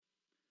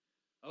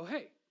Oh,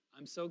 hey,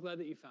 I'm so glad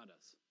that you found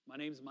us. My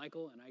name's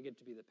Michael, and I get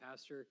to be the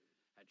pastor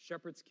at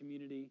Shepherd's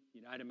Community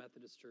United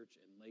Methodist Church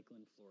in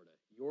Lakeland, Florida.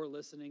 You're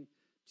listening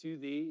to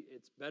the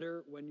It's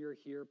Better When You're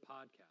Here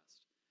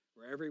podcast,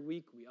 where every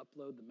week we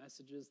upload the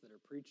messages that are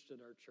preached at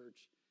our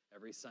church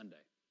every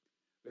Sunday.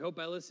 We hope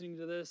by listening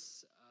to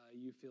this,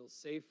 you feel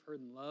safe,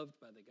 heard, and loved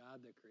by the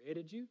God that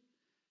created you.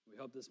 We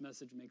hope this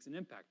message makes an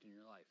impact in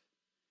your life.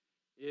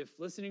 If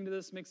listening to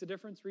this makes a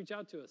difference, reach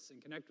out to us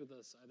and connect with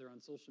us either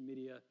on social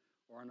media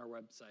or on our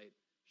website,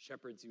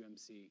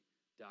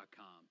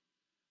 shepherdsumc.com.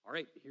 All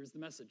right, here's the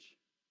message.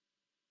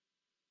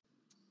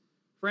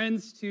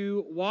 Friends,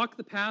 to walk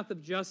the path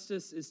of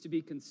justice is to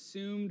be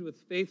consumed with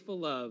faithful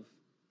love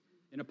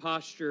in a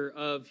posture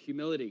of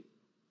humility.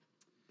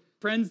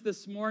 Friends,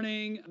 this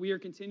morning we are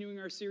continuing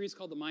our series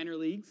called The Minor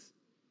Leagues.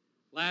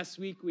 Last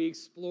week we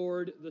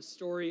explored the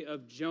story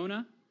of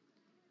Jonah.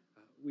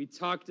 We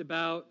talked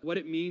about what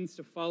it means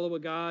to follow a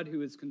God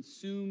who is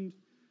consumed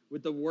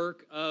with the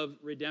work of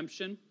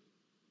redemption.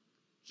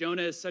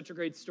 Jonah is such a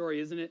great story,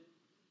 isn't it?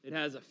 It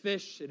has a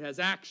fish, it has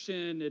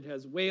action, it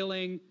has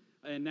wailing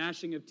and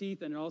gnashing of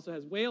teeth, and it also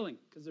has wailing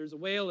because there's a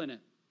whale in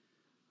it.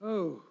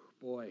 Oh,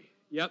 boy.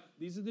 Yep,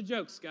 these are the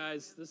jokes,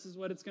 guys. This is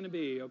what it's going to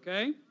be,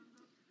 okay?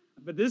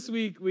 But this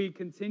week, we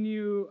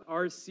continue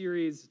our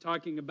series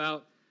talking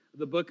about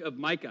the book of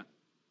Micah.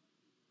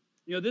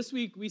 You know, this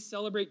week, we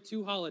celebrate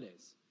two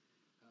holidays.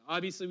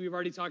 Obviously, we've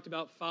already talked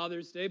about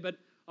Father's Day, but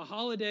a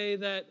holiday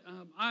that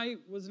I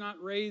was not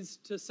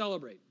raised to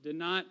celebrate, did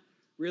not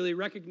really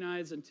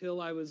recognize until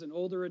I was an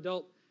older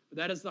adult, but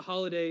that is the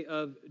holiday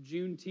of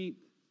Juneteenth.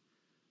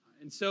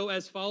 And so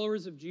as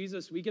followers of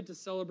Jesus, we get to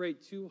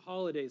celebrate two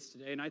holidays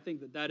today, and I think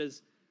that that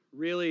is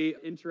really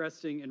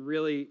interesting and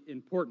really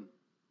important.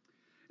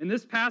 And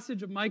this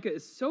passage of Micah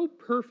is so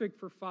perfect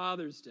for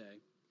Father's Day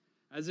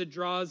as it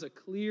draws a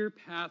clear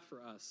path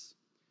for us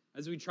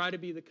as we try to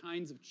be the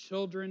kinds of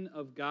children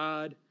of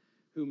God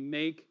who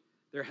make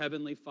their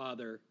Heavenly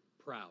Father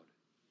proud.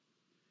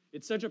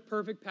 It's such a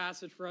perfect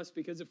passage for us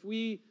because if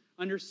we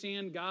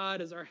understand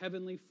God as our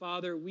Heavenly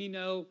Father, we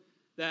know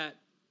that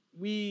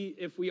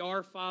if we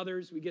are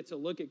fathers, we get to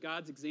look at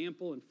God's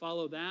example and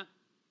follow that.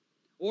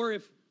 Or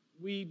if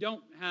we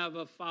don't have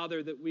a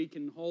father that we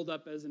can hold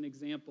up as an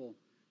example,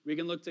 we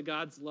can look to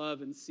God's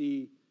love and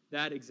see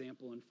that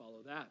example and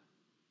follow that.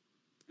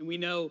 And we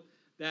know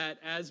that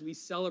as we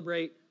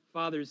celebrate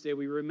Father's Day,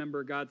 we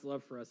remember God's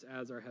love for us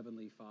as our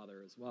Heavenly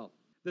Father as well.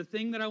 The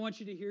thing that I want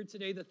you to hear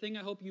today, the thing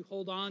I hope you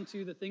hold on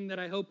to, the thing that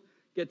I hope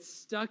gets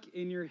stuck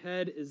in your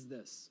head is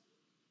this.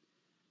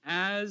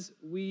 As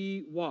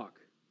we walk,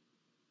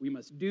 we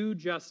must do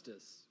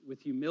justice with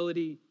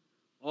humility,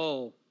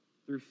 all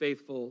through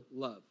faithful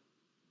love.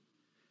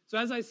 So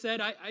as I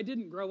said, I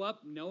didn't grow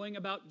up knowing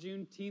about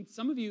Juneteenth.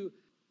 Some of you,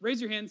 raise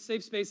your hand,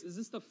 safe space. Is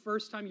this the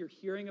first time you're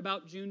hearing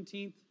about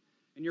Juneteenth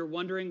and you're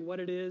wondering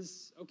what it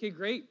is? Okay,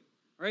 great.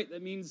 All right,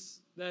 that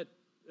means that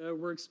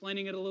we're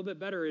explaining it a little bit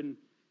better in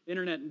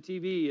internet and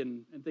TV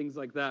and things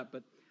like that.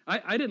 But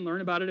I didn't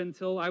learn about it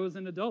until I was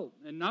an adult,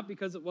 and not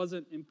because it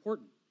wasn't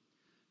important.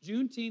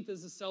 Juneteenth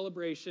is a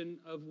celebration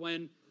of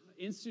when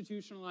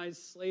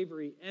institutionalized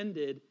slavery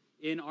ended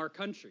in our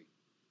country.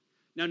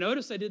 Now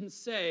notice I didn't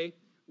say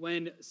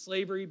when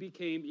slavery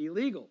became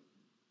illegal.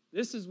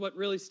 This is what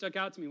really stuck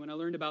out to me when I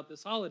learned about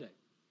this holiday.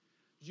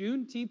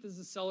 Juneteenth is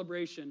a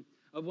celebration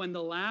of when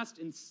the last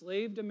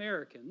enslaved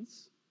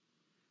Americans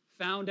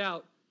found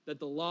out that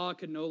the law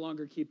could no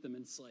longer keep them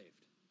enslaved.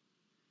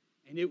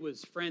 And it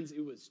was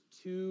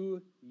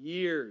 2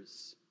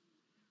 years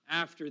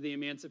after the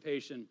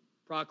Emancipation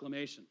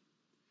Proclamation.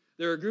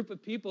 There were a group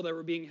of people that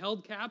were being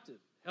held captive,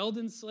 held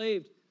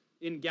enslaved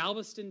in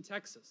Galveston,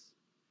 Texas.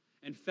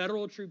 And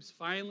federal troops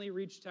finally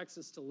reached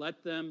Texas to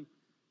let them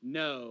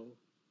know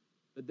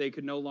that they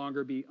could no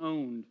longer be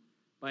owned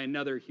by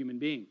another human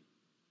being.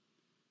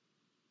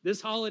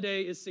 This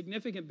holiday is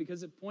significant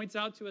because it points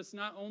out to us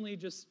not only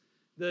just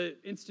the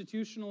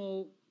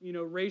institutional,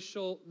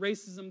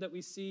 racism that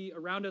we see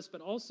around us,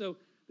 but also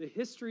the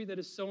history that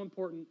is so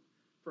important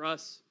for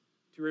us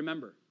to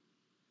remember.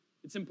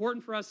 It's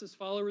important for us as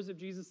followers of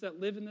Jesus that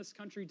live in this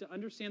country to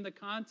understand the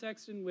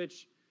context in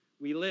which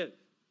we live.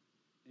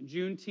 And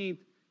Juneteenth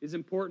is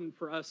important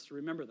for us to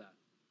remember that.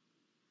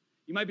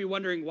 You might be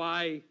wondering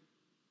why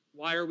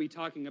are we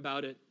talking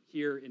about it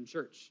here in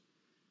church?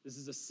 This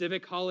is a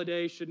civic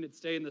holiday. Shouldn't it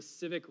stay in the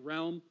civic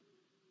realm?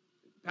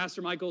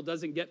 Pastor Michael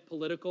doesn't get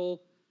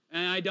political,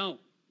 and I don't.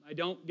 I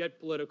don't get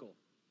political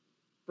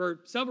for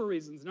several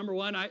reasons. Number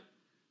one, I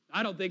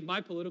don't think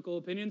my political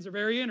opinions are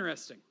very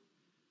interesting.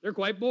 They're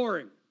quite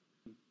boring.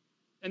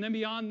 And then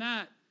beyond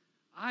that,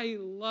 I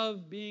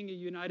love being a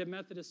United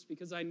Methodist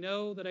because I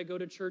know that I go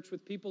to church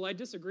with people I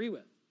disagree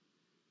with.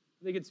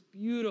 I think it's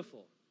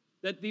beautiful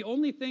that the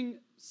only thing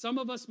some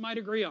of us might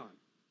agree on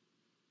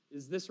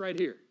is this right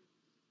here,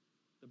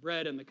 the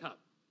bread and the cup.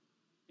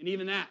 And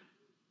even that,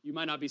 you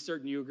might not be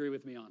certain you agree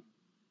with me on.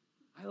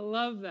 I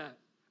love that.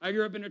 I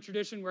grew up in a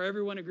tradition where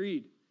everyone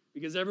agreed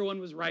because everyone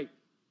was right.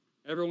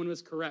 Everyone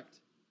was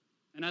correct.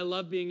 And I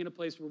love being in a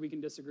place where we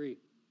can disagree.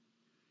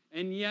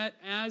 And yet,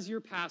 as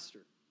your pastor,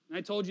 and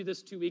I told you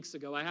this 2 weeks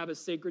ago, I have a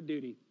sacred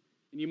duty,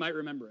 and you might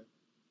remember it.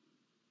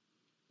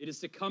 It is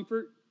to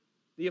comfort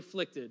the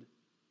afflicted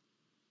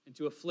and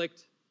to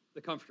afflict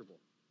the comfortable.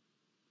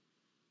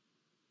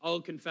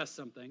 I'll confess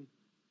something.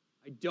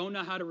 I don't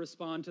know how to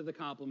respond to the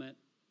compliment,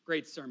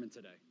 great sermon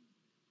today.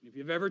 And if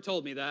you've ever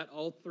told me that,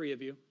 all three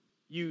of you,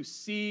 you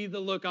see the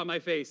look on my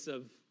face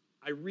of,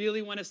 I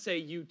really want to say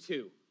you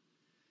too.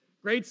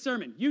 Great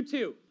sermon, you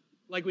too.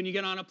 Like when you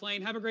get on a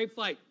plane, have a great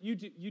flight. You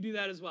do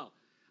that as well.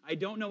 I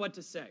don't know what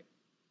to say.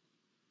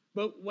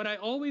 But what I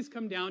always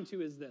come down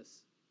to is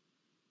this.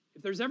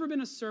 If there's ever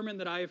been a sermon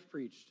that I have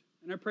preached,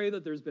 and I pray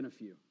that there's been a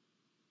few,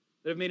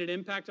 that have made an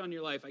impact on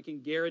your life, I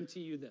can guarantee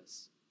you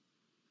this.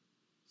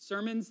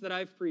 Sermons that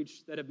I've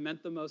preached that have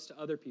meant the most to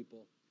other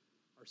people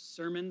are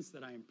sermons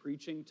that I am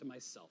preaching to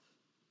myself.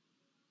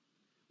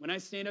 When I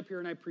stand up here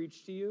and I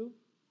preach to you,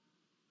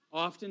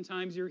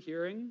 oftentimes you're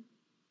hearing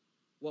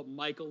what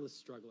Michael is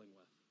struggling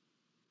with.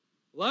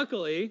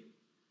 Luckily,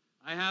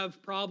 I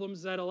have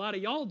problems that a lot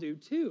of y'all do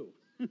too,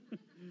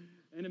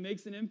 and it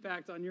makes an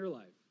impact on your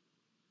life.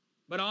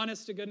 But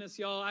honest to goodness,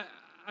 y'all,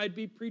 I'd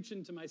be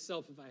preaching to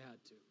myself if I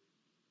had to.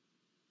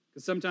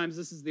 Because sometimes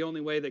this is the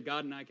only way that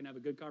God and I can have a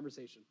good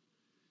conversation,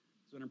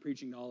 is when I'm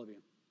preaching to all of you.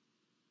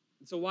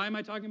 And so why am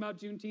I talking about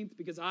Juneteenth?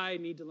 Because I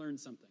need to learn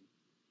something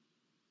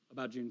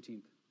about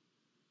Juneteenth.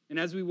 And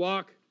as we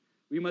walk,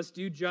 we must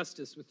do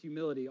justice with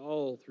humility,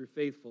 all through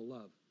faithful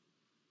love.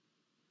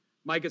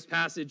 Micah's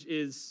passage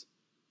is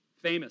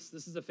famous.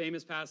 This is a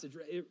famous passage.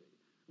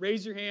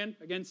 Raise your hand,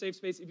 again, safe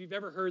space, if you've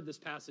ever heard this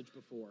passage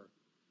before.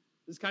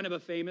 This is kind of a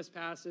famous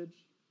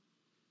passage.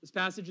 This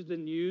passage has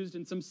been used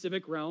in some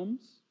civic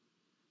realms.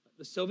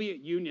 The Soviet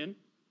Union,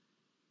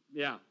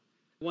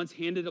 once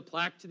handed a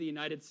plaque to the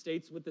United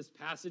States with this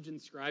passage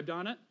inscribed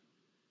on it.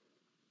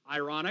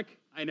 Ironic,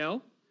 I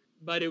know,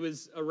 but it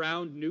was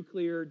around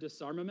nuclear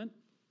disarmament.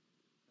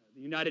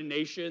 The United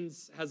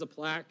Nations has a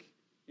plaque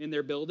in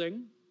their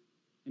building,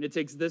 and it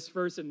takes this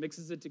verse and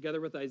mixes it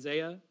together with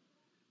Isaiah,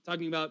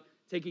 talking about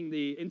taking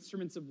the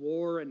instruments of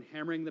war and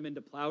hammering them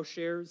into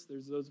plowshares.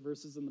 There's those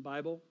verses in the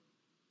Bible.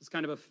 It's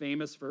kind of a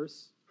famous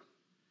verse.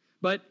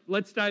 But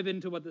let's dive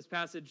into what this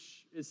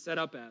passage is set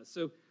up as.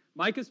 So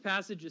Micah's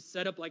passage is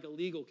set up like a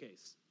legal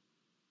case.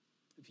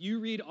 If you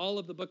read all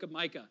of the book of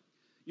Micah,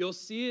 you'll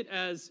see it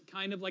as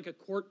kind of like a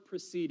court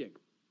proceeding.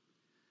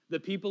 The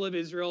people of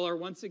Israel are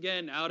once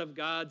again out of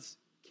God's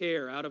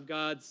care, out of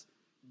God's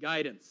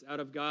guidance, out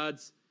of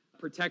God's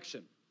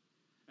protection.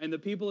 And the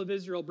people of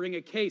Israel bring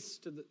a case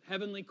to the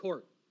heavenly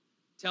court,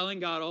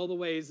 telling God all the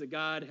ways that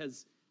God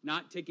has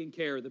not taken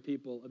care of the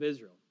people of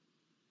Israel.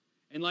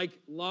 And like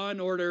Law and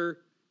Order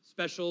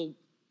Special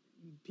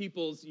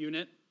People's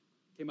Unit,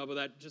 came up with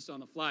that just on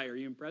the fly. Are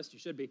you impressed? You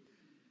should be.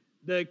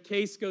 The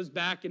case goes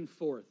back and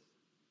forth.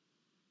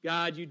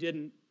 God, you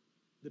didn't.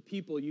 The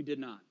people, you did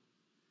not.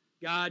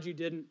 God, you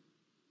didn't.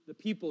 The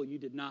people, you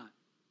did not.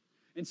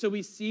 And so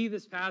we see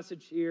this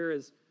passage here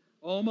as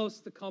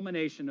almost the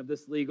culmination of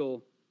this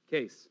legal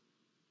case.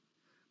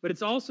 But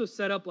it's also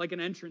set up like an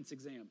entrance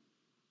exam.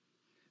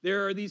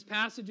 There are these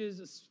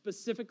passages,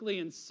 specifically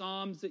in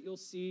Psalms, that you'll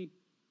see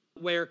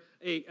where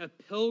a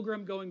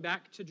pilgrim going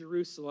back to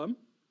Jerusalem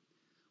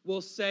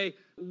will say,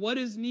 what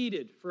is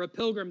needed for a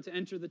pilgrim to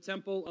enter the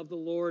temple of the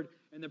Lord?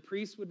 And the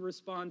priest would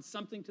respond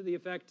something to the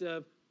effect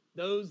of,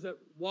 those that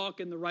walk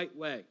in the right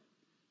way,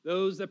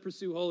 those that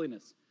pursue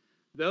holiness.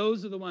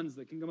 Those are the ones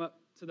that can come up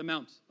to the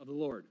mount of the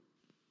Lord.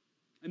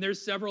 And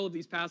there's several of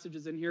these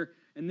passages in here,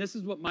 and this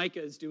is what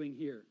Micah is doing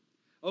here.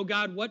 Oh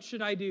God, what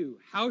should I do?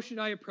 How should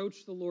I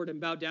approach the Lord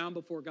and bow down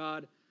before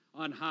God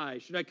on high?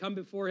 Should I come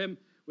before him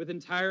with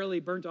entirely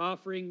burnt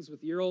offerings,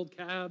 with year-old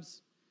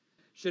calves?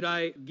 Should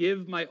I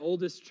give my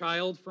oldest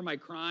child for my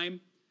crime?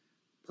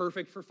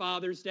 Perfect for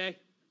Father's Day?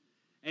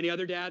 Any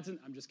other dads?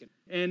 I'm just kidding.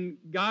 And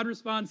God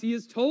responds, he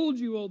has told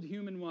you, old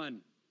human one,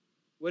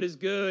 what is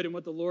good and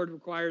what the Lord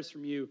requires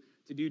from you,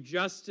 to do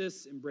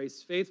justice,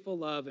 embrace faithful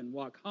love, and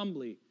walk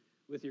humbly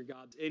with your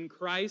God. In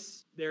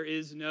Christ, there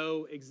is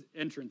no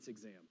entrance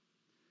exam.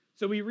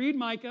 So we read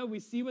Micah, we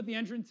see what the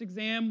entrance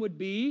exam would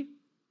be,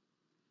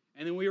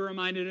 and then we are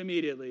reminded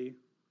immediately,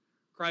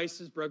 Christ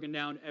has broken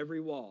down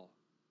every wall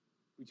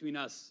between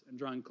us and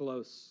drawing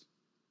close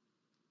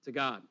to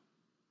God.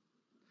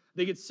 I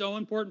think it's so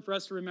important for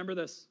us to remember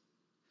this,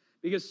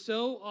 because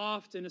so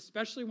often,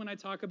 especially when I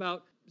talk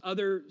about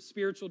other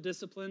spiritual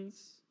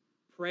disciplines,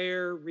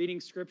 prayer, reading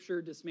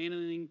scripture,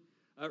 dismantling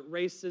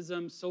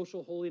racism,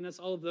 social holiness,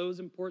 all of those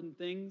important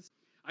things,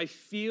 I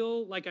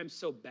feel like I'm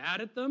so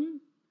bad at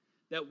them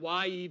that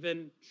why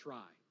even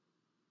try?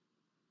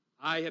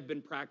 I have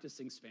been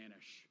practicing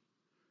Spanish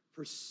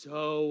for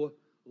so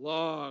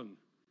long,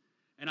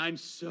 and I'm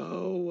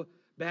so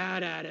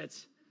bad at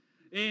it.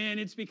 And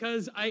it's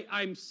because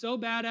I'm so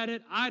bad at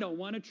it, I don't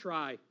want to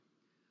try.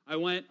 I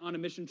went on a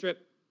mission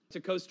trip to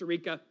Costa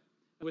Rica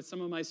with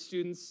some of my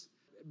students.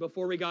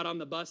 Before we got on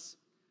the bus,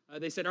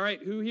 they said, all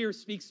right, who here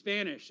speaks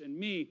Spanish? And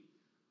me,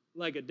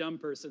 like a dumb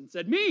person,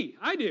 said, me,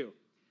 I do.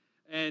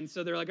 And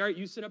so they're like, all right,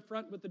 you sit up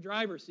front with the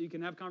driver so you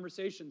can have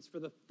conversations for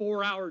the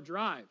 4-hour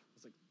drive. I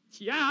was like,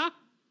 yeah,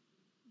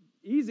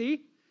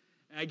 easy.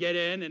 And I get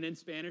in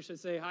Spanish, I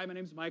say, hi, my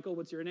name's Michael.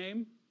 What's your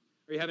name?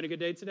 Are you having a good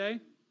day today?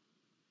 And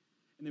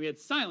then we had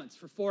silence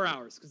for 4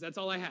 hours because that's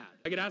all I had.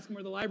 I could ask him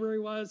where the library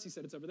was. He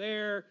said it's over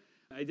there.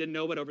 I didn't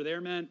know what over there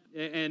meant,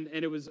 and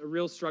it was a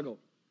real struggle.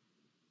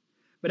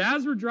 But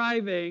as we're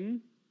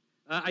driving,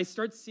 I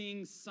start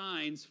seeing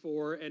signs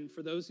and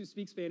for those who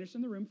speak Spanish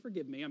in the room,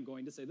 forgive me, I'm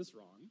going to say this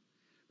wrong,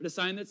 but a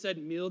sign that said,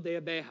 Mil de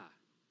abeja,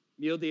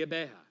 Mil de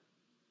abeja.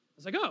 I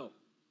was like, oh,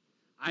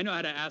 I know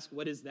how to ask,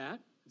 what is that?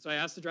 So I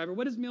asked the driver,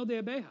 what is Mil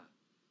de abeja?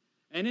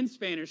 And in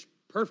Spanish,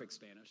 perfect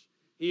Spanish,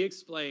 he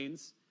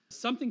explains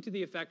something to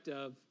the effect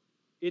of,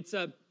 it's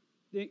a,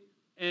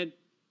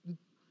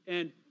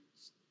 and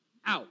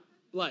out,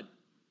 blood.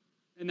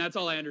 And that's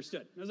all I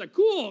understood. And I was like,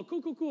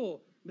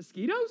 cool.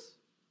 Mosquitoes?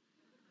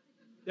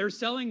 They're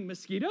selling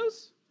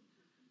mosquitoes?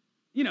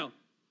 You know,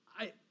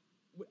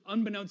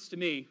 unbeknownst to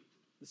me,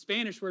 the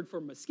Spanish word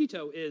for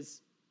mosquito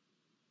is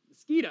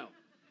mosquito.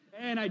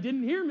 And I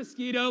didn't hear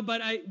mosquito,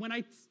 but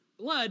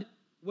blood,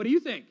 what do you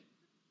think?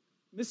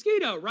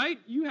 Mosquito, right?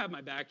 You have my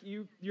back.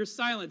 Your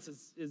silence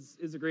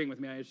is agreeing with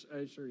me, I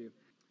assure you.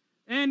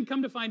 And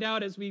come to find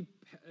out, as we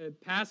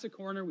pass a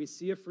corner, we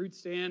see a fruit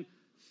stand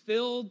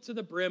filled to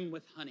the brim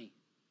with honey.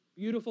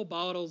 Beautiful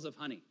bottles of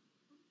honey.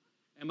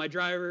 And our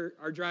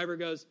driver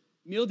goes,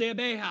 Mil de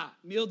abeja,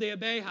 Mil de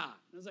abeja.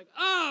 And I was like,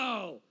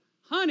 oh,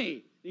 honey.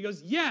 And he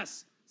goes,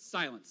 yes.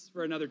 Silence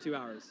for another 2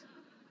 hours.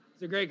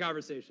 It's a great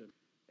conversation.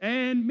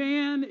 And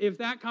man, if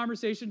that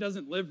conversation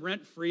doesn't live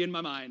rent-free in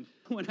my mind,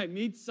 when I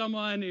meet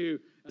someone who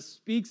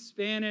speaks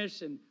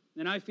Spanish and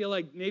I feel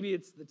like maybe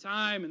it's the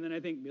time, and then I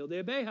think, Mil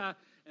de abeja,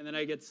 and then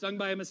I get stung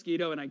by a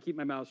mosquito and I keep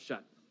my mouth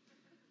shut.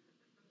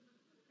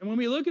 And when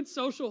we look at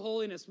social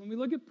holiness, when we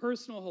look at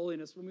personal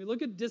holiness, when we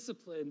look at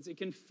disciplines, it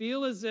can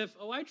feel as if,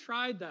 oh, I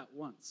tried that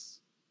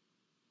once,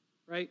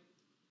 right?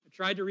 I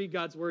tried to read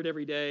God's word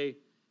every day,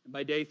 and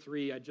by day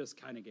 3, I just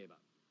kind of gave up.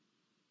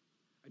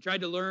 I tried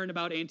to learn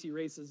about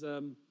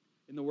anti-racism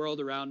in the world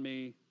around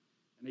me,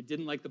 and I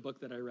didn't like the book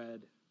that I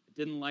read. I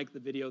didn't like the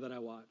video that I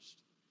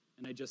watched,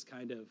 and I just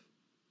kind of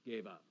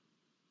gave up.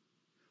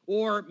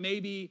 Or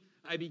maybe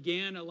I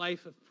began a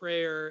life of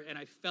prayer, and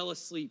I fell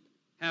asleep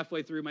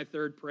halfway through my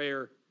 3rd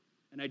prayer,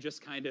 and I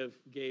just kind of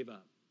gave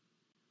up.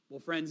 Well,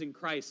 friends, in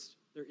Christ,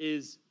 there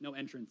is no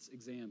entrance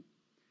exam.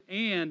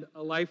 And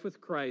a life with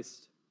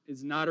Christ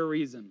is not a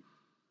reason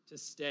to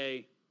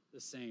stay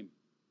the same.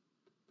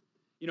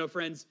 You know,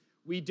 friends,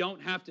 we don't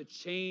have to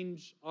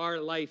change our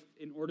life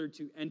in order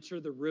to enter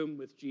the room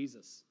with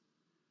Jesus.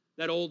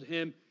 That old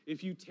hymn,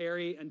 if you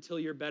tarry until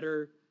you're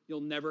better,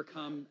 you'll never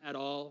come at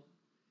all.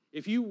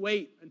 If you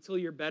wait until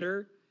you're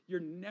better, you're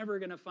never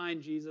going to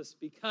find Jesus,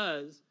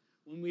 because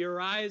when we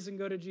arise and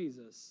go to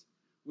Jesus,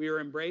 we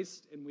are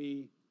embraced and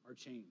we are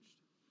changed.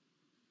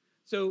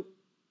 So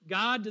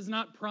God does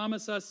not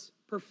promise us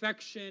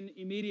perfection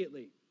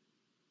immediately,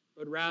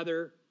 but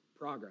rather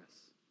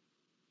progress.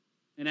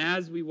 And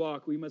as we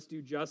walk, we must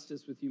do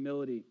justice with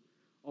humility,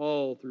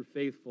 all through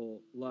faithful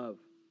love.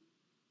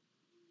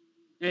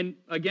 And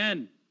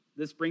again,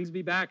 this brings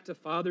me back to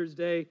Father's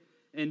Day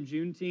and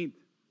Juneteenth.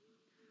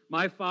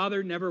 My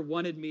father never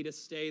wanted me to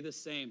stay the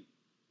same.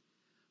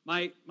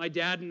 My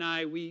dad and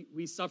I,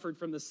 we suffered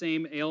from the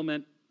same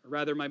ailment, or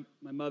rather my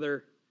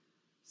mother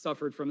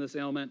suffered from this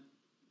ailment,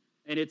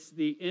 and it's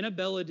the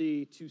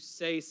inability to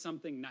say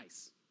something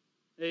nice.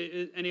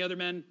 Any other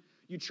men?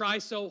 You try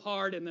so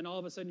hard, and then all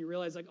of a sudden you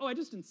realize, like, oh, I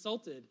just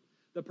insulted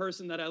the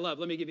person that I love.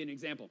 Let me give you an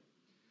example.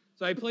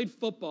 So I played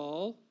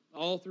football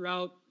all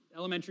throughout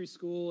elementary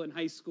school and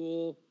high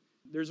school.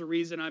 There's a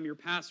reason I'm your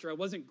pastor. I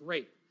wasn't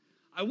great.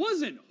 I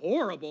wasn't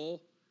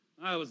horrible.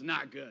 I was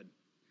not good.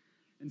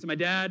 And so my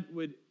dad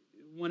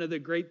one of the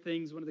great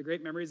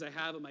memories I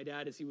have of my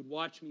dad is he would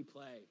watch me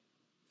play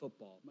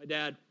football. My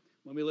dad,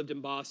 when we lived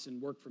in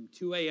Boston, worked from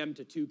 2 a.m.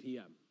 to 2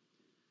 p.m.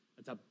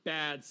 That's a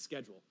bad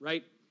schedule,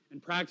 right?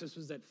 And practice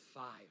was at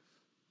 5.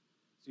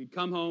 So he'd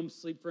come home,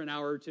 sleep for an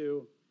hour or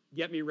two,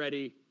 get me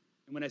ready,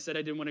 and when I said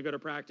I didn't want to go to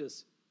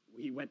practice,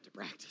 he went to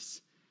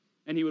practice.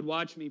 And he would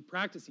watch me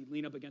practice. He'd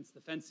lean up against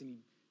the fence and he'd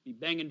be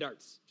banging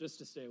darts just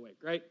to stay awake,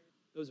 right?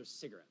 Those are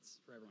cigarettes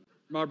for everyone.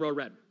 Marlboro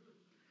Red.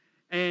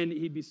 And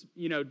he'd be,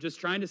 just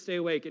trying to stay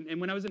awake.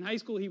 And when I was in high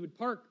school, he would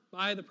park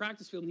by the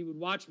practice field and he would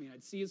watch me. And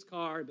I'd see his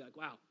car and be like,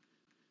 wow,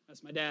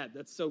 that's my dad.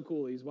 That's so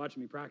cool. He's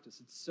watching me practice.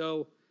 It's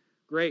so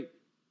great.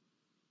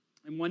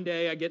 And one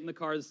day I get in the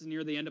car. This is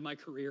near the end of my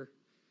career.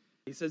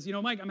 He says,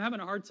 Mike, I'm having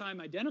a hard time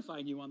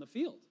identifying you on the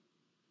field.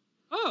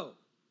 Oh,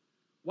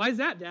 why is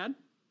that, Dad?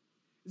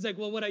 He's like,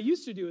 well, what I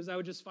used to do is I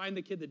would just find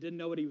the kid that didn't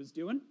know what he was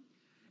doing.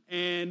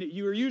 And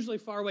you were usually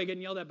far away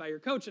getting yelled at by your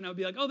coach. And I would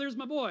be like, oh, there's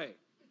my boy.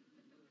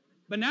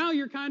 But now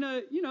you're kind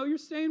of, you're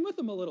staying with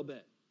him a little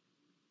bit.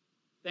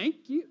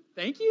 Thank you,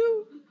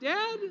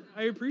 Dad.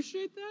 I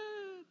appreciate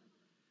that.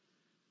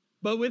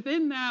 But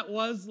within that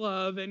was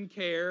love and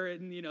care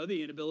and,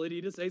 the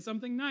inability to say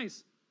something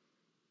nice.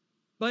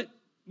 But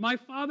my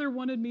father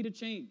wanted me to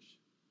change.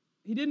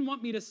 He didn't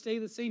want me to stay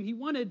the same. He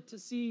wanted to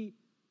see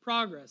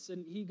progress,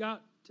 and he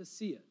got to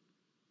see it.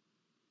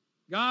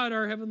 God,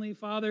 our Heavenly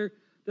Father,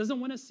 doesn't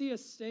want to see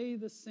us stay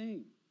the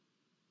same.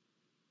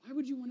 Why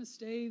would you want to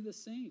stay the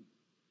same?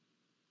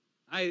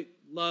 I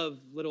love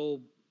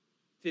little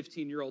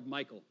 15-year-old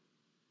Michael,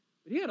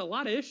 but he had a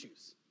lot of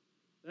issues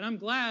that I'm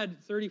glad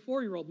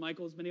 34-year-old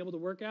Michael has been able to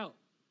work out.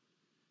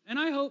 And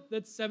I hope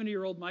that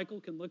 70-year-old Michael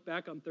can look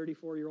back on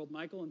 34-year-old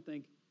Michael and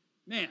think,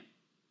 man,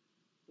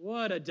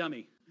 what a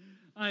dummy.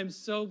 I'm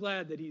so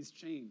glad that he's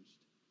changed.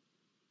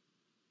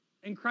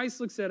 And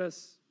Christ looks at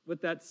us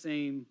with that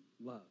same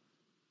love.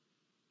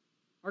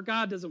 Our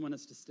God doesn't want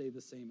us to stay the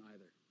same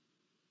either.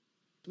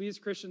 We as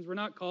Christians, we're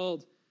not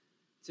called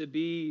to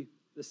be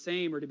the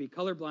same or to be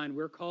colorblind.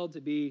 We're called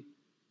to be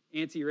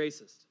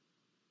anti-racist.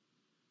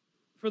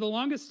 For the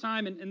longest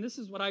time, and this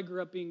is what I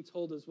grew up being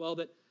told as well,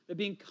 that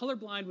being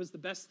colorblind was the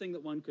best thing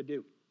that one could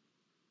do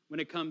when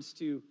it comes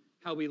to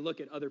how we look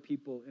at other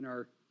people in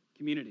our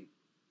community.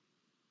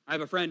 I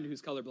have a friend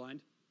who's colorblind,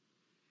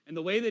 and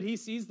the way that he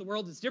sees the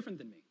world is different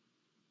than me.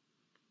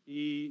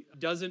 He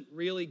doesn't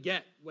really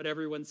get what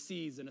everyone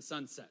sees in a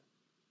sunset.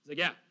 He's like,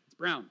 yeah, it's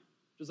brown,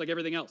 just like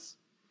everything else.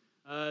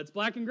 It's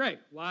black and gray.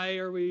 Why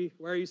are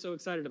you so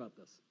excited about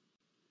this?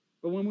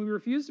 But when we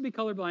refuse to be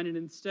colorblind and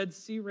instead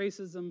see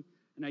racism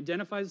and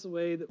identifies the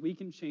way that we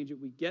can change it,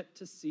 we get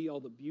to see all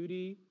the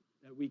beauty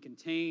that we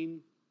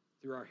contain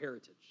through our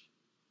heritage.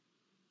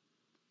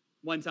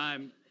 One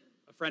time,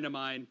 a friend of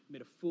mine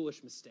made a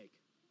foolish mistake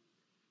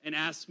and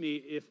asked me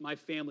if my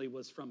family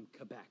was from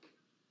Quebec.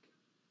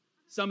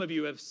 Some of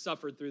you have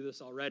suffered through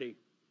this already.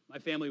 My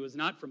family was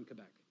not from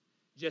Quebec.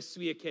 Je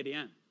suis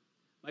Acadien.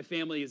 My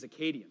family is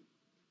Acadian.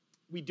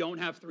 We don't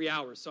have 3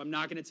 hours, so I'm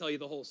not going to tell you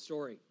the whole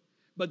story.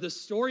 But the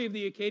story of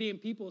the Acadian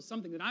people is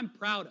something that I'm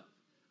proud of.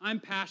 I'm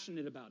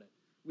passionate about it.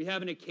 We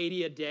have an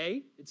Acadia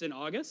Day. It's in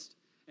August.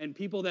 And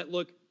people that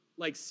look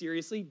like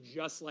seriously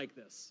just like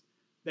this,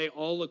 they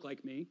all look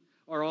like me,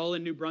 are all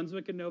in New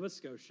Brunswick and Nova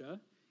Scotia.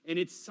 And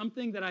it's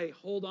something that I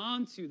hold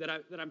on to, that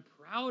I'm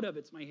proud of.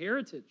 It's my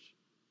heritage.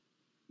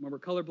 When we're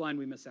colorblind,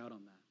 we miss out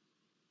on that.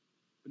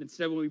 But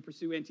instead, when we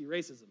pursue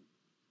anti-racism,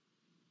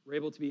 we're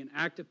able to be an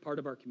active part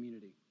of our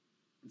community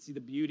and see the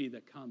beauty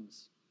that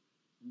comes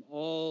from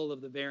all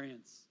of the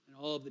variants and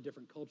all of the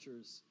different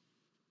cultures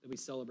that we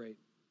celebrate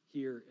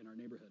here in our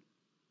neighborhood.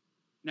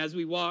 And as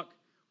we walk,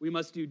 we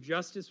must do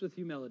justice with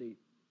humility,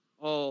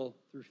 all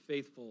through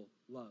faithful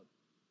love.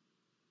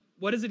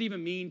 What does it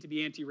even mean to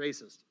be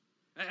anti-racist?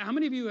 How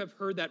many of you have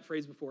heard that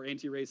phrase before,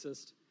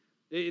 anti-racist?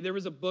 There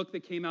was a book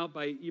that came out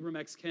by Ibram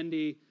X.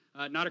 Kendi,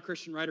 not a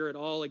Christian writer at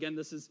all. Again,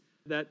 this is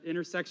that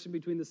intersection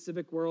between the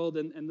civic world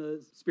and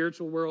the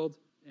spiritual world,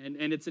 and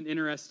it's an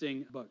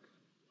interesting book.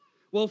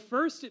 Well,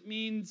 first it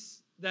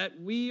means that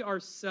we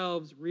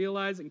ourselves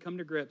realize and come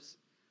to grips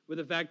with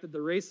the fact that the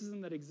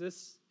racism that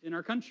exists in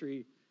our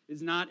country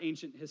is not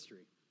ancient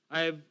history.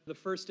 I have the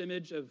first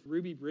image of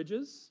Ruby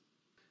Bridges.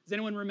 Does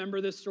anyone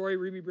remember this story,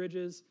 Ruby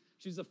Bridges?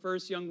 She was the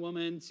first young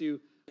woman to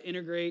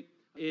integrate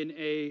in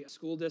a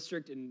school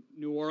district in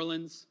New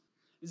Orleans.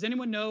 Does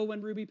anyone know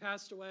when Ruby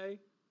passed away?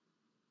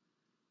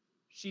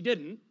 She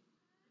didn't.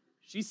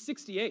 She's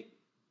 68.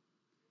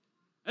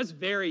 That's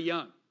very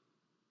young.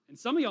 And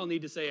some of y'all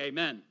need to say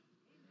amen,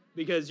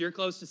 because you're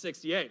close to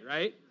 68,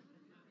 right?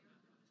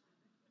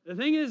 The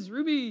thing is,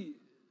 Ruby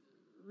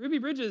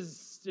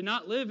Bridges did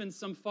not live in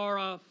some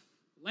far-off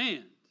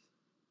land.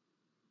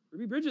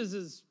 Ruby Bridges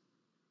is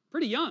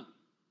pretty young.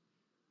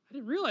 I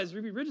didn't realize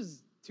Ruby Bridges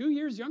is 2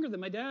 years younger than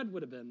my dad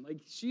would have been.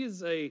 Like, she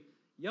is a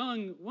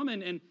young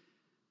woman, and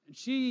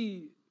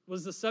she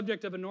was the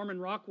subject of a Norman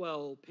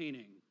Rockwell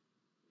painting.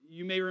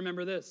 You may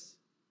remember this.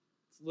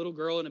 It's a little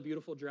girl in a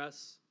beautiful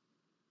dress,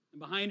 and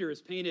behind her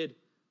is painted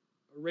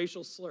a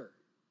racial slur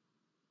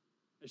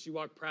as she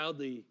walked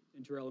proudly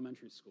into her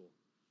elementary school.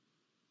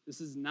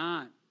 This is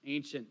not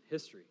ancient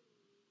history.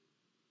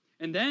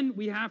 And then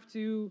we have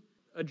to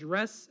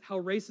address how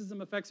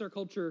racism affects our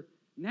culture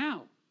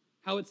now,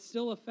 how it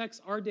still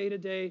affects our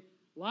day-to-day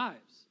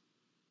lives.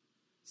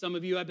 Some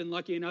of you have been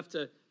lucky enough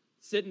to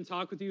sit and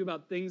talk with you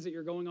about things that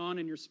you're going on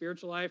in your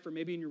spiritual life or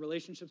maybe in your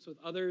relationships with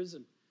others.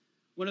 And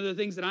one of the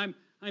things that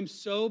I'm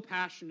so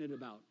passionate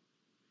about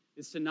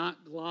is to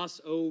not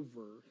gloss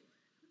over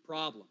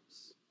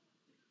problems.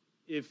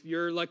 If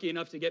you're lucky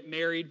enough to get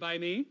married by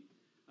me,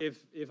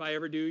 if I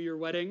ever do your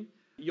wedding,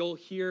 you'll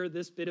hear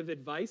this bit of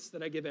advice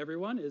that I give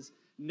everyone is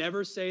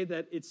never say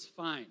that it's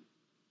fine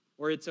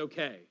or it's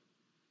okay.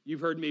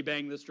 You've heard me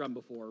bang this drum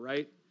before,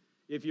 right?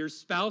 If your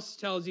spouse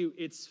tells you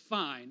it's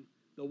fine,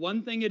 the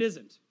one thing it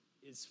isn't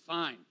is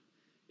fine.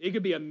 It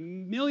could be a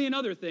million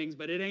other things,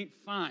 but it ain't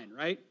fine,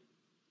 right?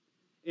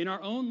 In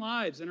our own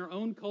lives, in our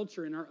own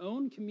culture, in our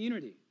own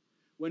community,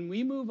 when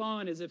we move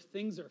on as if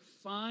things are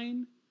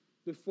fine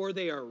before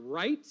they are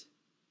right,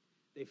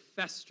 they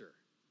fester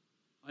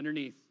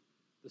underneath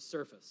the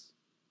surface.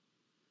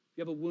 If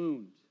you have a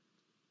wound,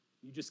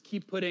 you just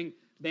keep putting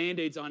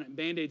Band-Aids on it, and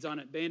Band-Aids on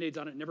it, Band-Aids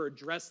on it, never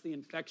address the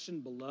infection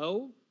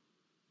below,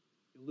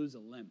 you'll lose a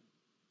limb.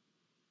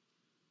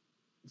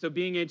 And so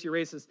being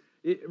anti-racist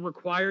It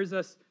requires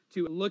us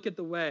to look at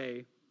the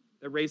way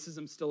that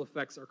racism still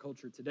affects our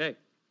culture today.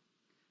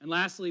 And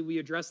lastly, we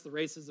address the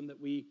racism that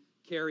we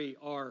carry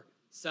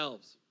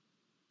ourselves.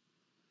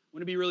 I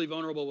want to be really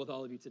vulnerable with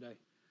all of you today.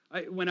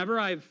 Whenever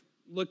I've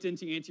looked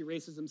into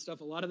anti-racism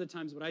stuff, a lot of the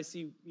times what I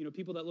see,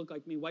 people that look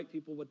like me, white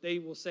people, what they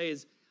will say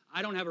is,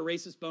 I don't have a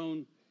racist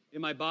bone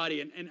in my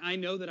body. And I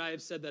know that I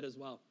have said that as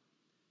well.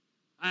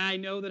 I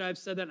know that I've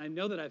said that, and I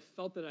know that I've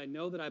felt that, I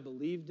know that I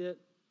believed it.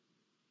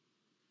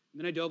 And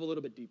then I dove a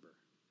little bit deeper.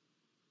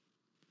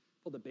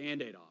 Pulled the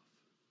Band-Aid off.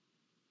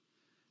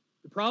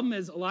 The problem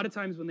is, a lot of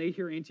times when they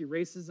hear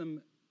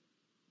anti-racism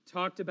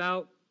talked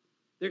about,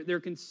 they're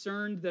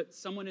concerned that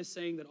someone is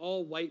saying that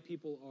all white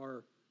people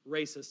are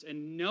racist,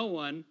 and no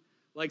one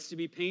likes to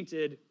be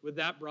painted with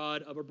that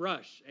broad of a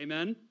brush.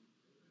 Amen?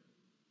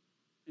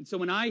 And so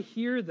when I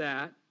hear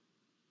that,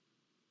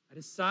 I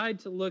decide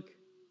to look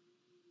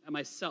at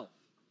myself.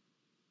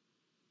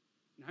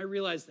 And I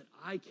realize that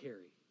I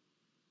carry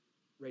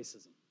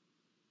racism.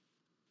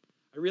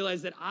 I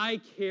realize that I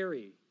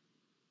carry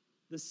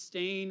the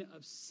stain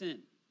of sin.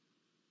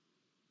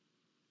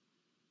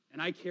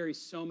 And I carry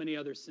so many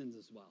other sins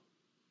as well.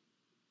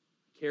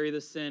 I carry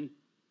the sin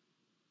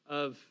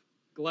of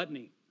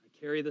gluttony. I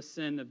carry the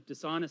sin of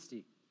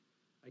dishonesty.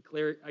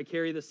 I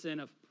carry the sin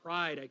of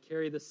pride. I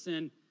carry the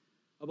sin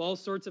of all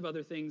sorts of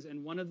other things.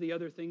 And one of the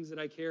other things that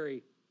I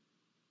carry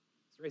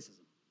is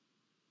racism.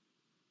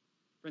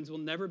 Friends, we'll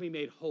never be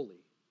made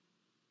holy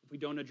if we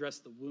don't address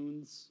the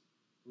wounds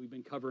that we've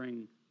been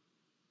covering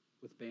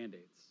with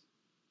Band-Aids.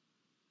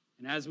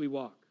 And as we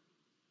walk,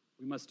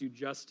 we must do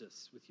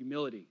justice with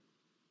humility,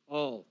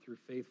 all through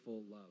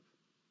faithful love.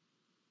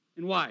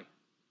 And why?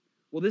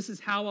 Well, this is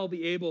how I'll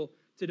be able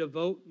to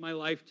devote my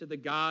life to the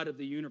God of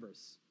the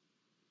universe.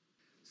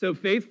 So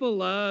faithful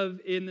love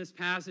in this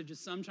passage is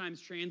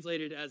sometimes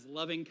translated as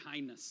loving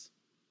kindness.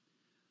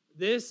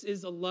 This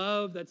is a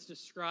love that's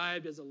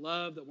described as a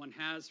love that one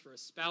has for a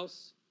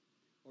spouse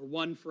or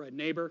one for a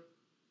neighbor.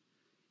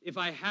 If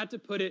I had to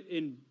put it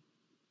in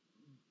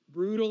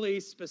brutally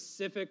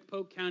specific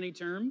Polk County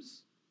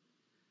terms,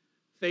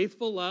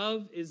 faithful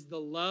love is the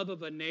love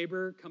of a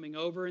neighbor coming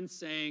over and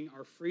saying,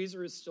 our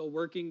freezer is still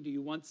working, do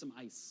you want some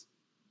ice?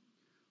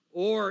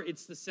 Or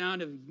it's the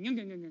sound of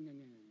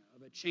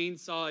a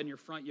chainsaw in your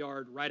front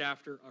yard right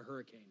after a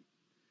hurricane.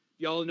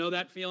 Y'all know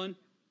that feeling,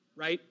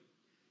 right?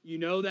 You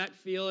know that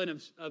feeling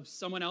of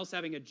someone else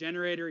having a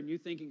generator and you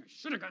thinking, I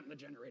should have gotten the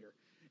generator,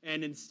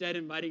 and instead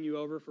inviting you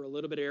over for a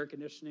little bit of air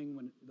conditioning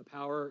when the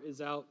power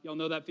is out. Y'all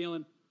know that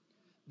feeling?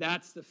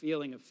 That's the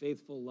feeling of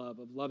faithful love,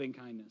 of loving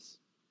kindness.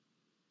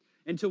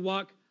 And to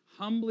walk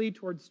humbly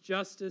towards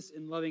justice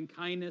and loving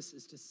kindness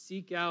is to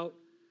seek out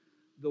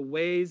the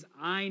ways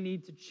I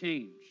need to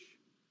change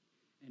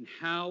and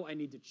how I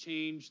need to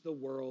change the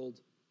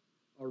world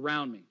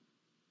around me.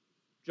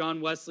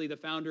 John Wesley, the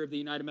founder of the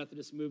United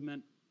Methodist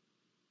Movement,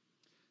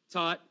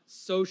 taught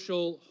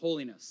social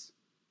holiness.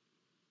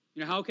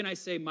 How can I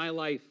say my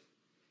life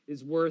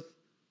is worth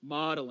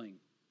modeling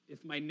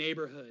if my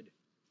neighborhood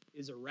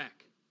is a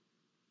wreck?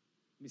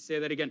 Let me say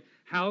that again.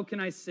 How can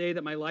I say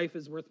that my life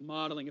is worth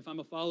modeling if I'm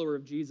a follower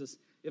of Jesus,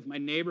 if my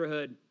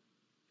neighborhood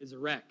is a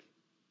wreck?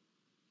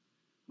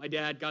 My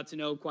dad got to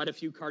know quite a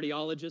few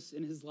cardiologists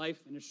in his life,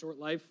 in his short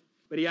life,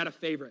 but he had a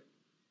favorite.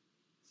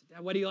 I said,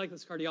 Dad, why do you like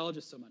this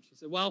cardiologist so much? He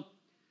said, well,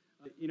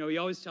 he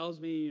always tells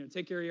me,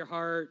 take care of your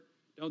heart,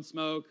 don't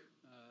smoke,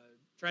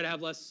 try to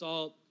have less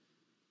salt,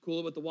 cool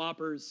it with the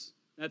Whoppers,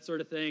 that sort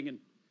of thing. And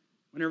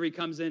whenever he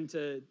comes in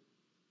to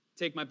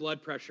take my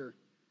blood pressure,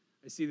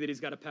 I see that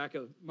he's got a pack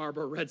of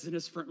Marlboro Reds in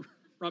his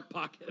front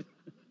pocket.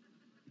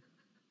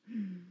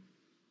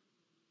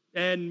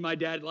 And my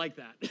dad liked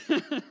that.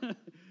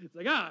 It's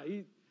like,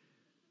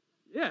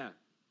 yeah.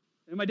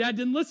 And my dad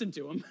didn't listen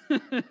to him.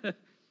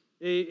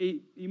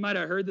 He might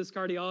have heard this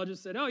cardiologist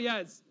said, oh, yeah,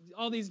 it's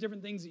all these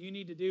different things that you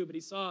need to do, but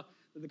he saw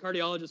that the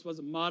cardiologist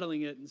wasn't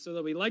modeling it, and so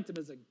that we liked him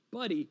as a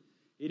buddy,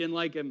 he didn't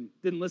like him,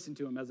 didn't listen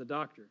to him as a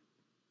doctor.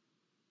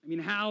 I mean,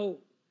 how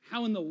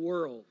in the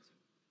world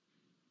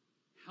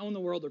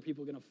are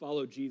people going to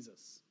follow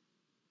Jesus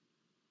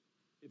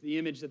if the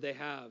image that they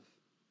have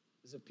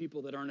is of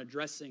people that aren't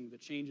addressing the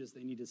changes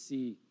they need to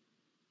see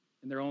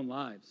in their own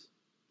lives?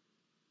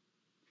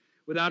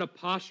 Without a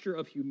posture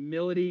of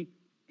humility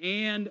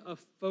and a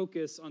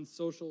focus on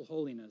social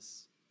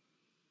holiness,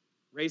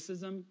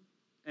 racism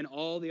and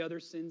all the other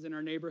sins in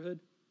our neighborhood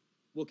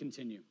will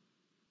continue.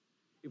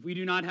 If we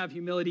do not have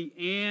humility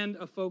and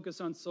a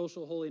focus on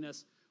social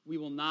holiness, we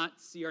will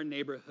not see our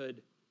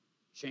neighborhood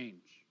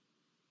change.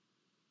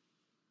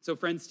 So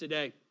friends,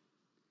 today,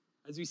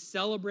 as we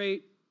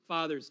celebrate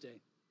Father's Day,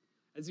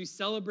 as we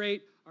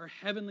celebrate our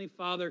Heavenly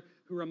Father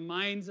who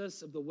reminds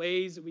us of the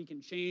ways that we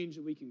can change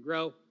and we can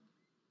grow,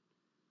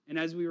 and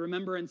as we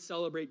remember and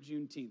celebrate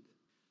Juneteenth,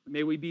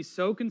 may we be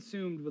so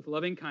consumed with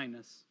loving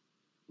kindness,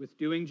 with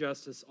doing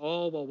justice,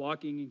 all while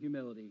walking in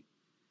humility,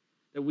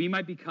 that we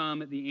might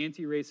become the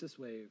anti-racist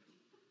wave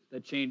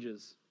that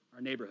changes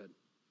our neighborhood.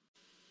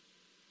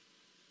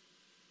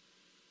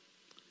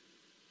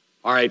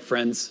 All right,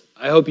 friends,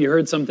 I hope you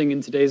heard something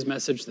in today's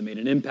message that made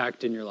an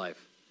impact in your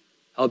life,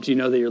 helped you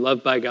know that you're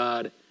loved by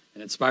God,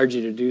 and inspired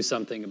you to do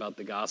something about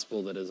the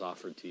gospel that is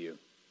offered to you.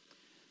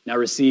 Now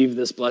receive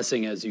this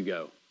blessing as you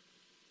go.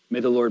 May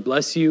the Lord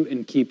bless you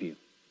and keep you.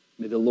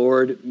 May the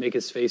Lord make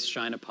his face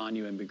shine upon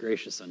you and be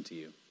gracious unto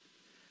you.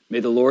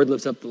 May the Lord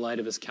lift up the light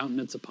of his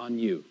countenance upon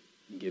you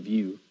and give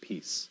you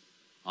peace.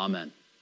 Amen.